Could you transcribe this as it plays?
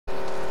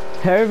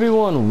Hey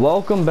everyone,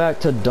 welcome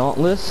back to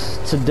Dauntless.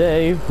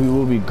 Today we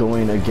will be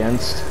going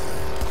against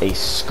a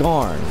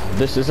Skarn.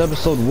 This is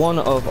episode 1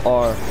 of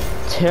our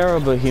Terra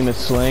Behemoth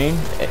slaying.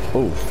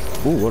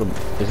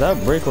 Is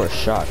that a break or a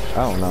shot?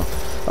 I don't know.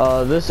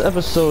 This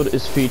episode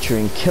is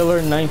featuring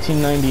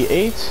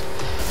Killer1998,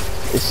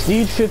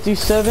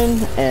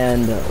 Estge57,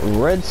 and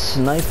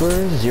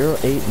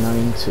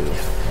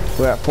Redsniper0892.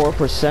 We're at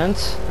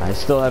 4%. I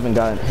still haven't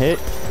gotten hit.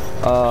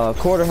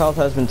 Quarter health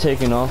has been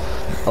taken off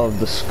of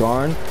the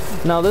Skarn.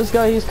 Now this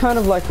guy, he's kind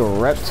of like a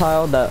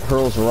reptile that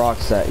hurls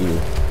rocks at you.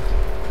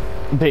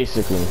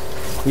 Basically.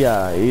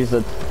 Yeah, he's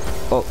a...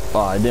 Oh,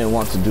 I didn't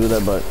want to do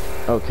that, but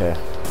okay.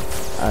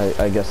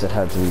 I guess it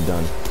had to be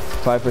done.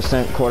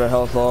 5% quarter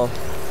health off.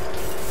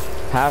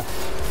 Half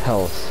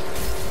health.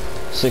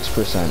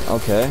 6%.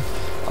 Okay.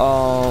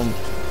 A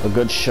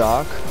good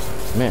shock.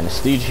 Man,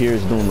 Estge here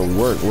is doing the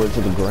work. Word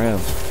to the gram.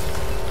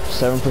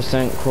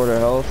 7% quarter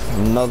health.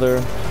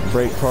 Another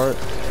break part.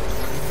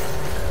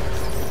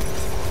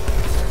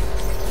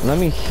 Let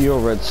me heal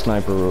Red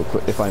Sniper real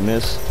quick. If I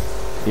miss.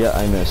 Yeah,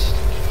 I missed.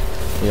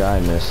 Yeah,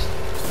 I missed.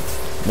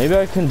 Maybe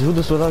I can do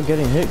this without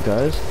getting hit,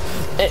 guys.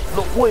 Hey,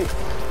 no, wait.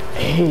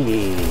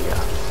 Hey.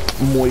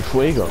 Muy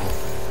fuego.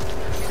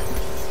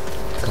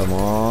 Come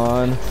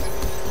on.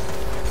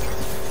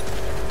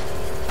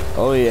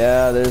 Oh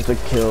yeah, there's the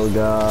kill,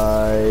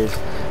 guys.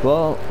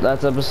 Well,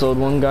 that's episode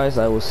 1, guys.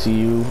 I will see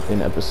you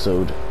in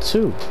episode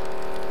 2.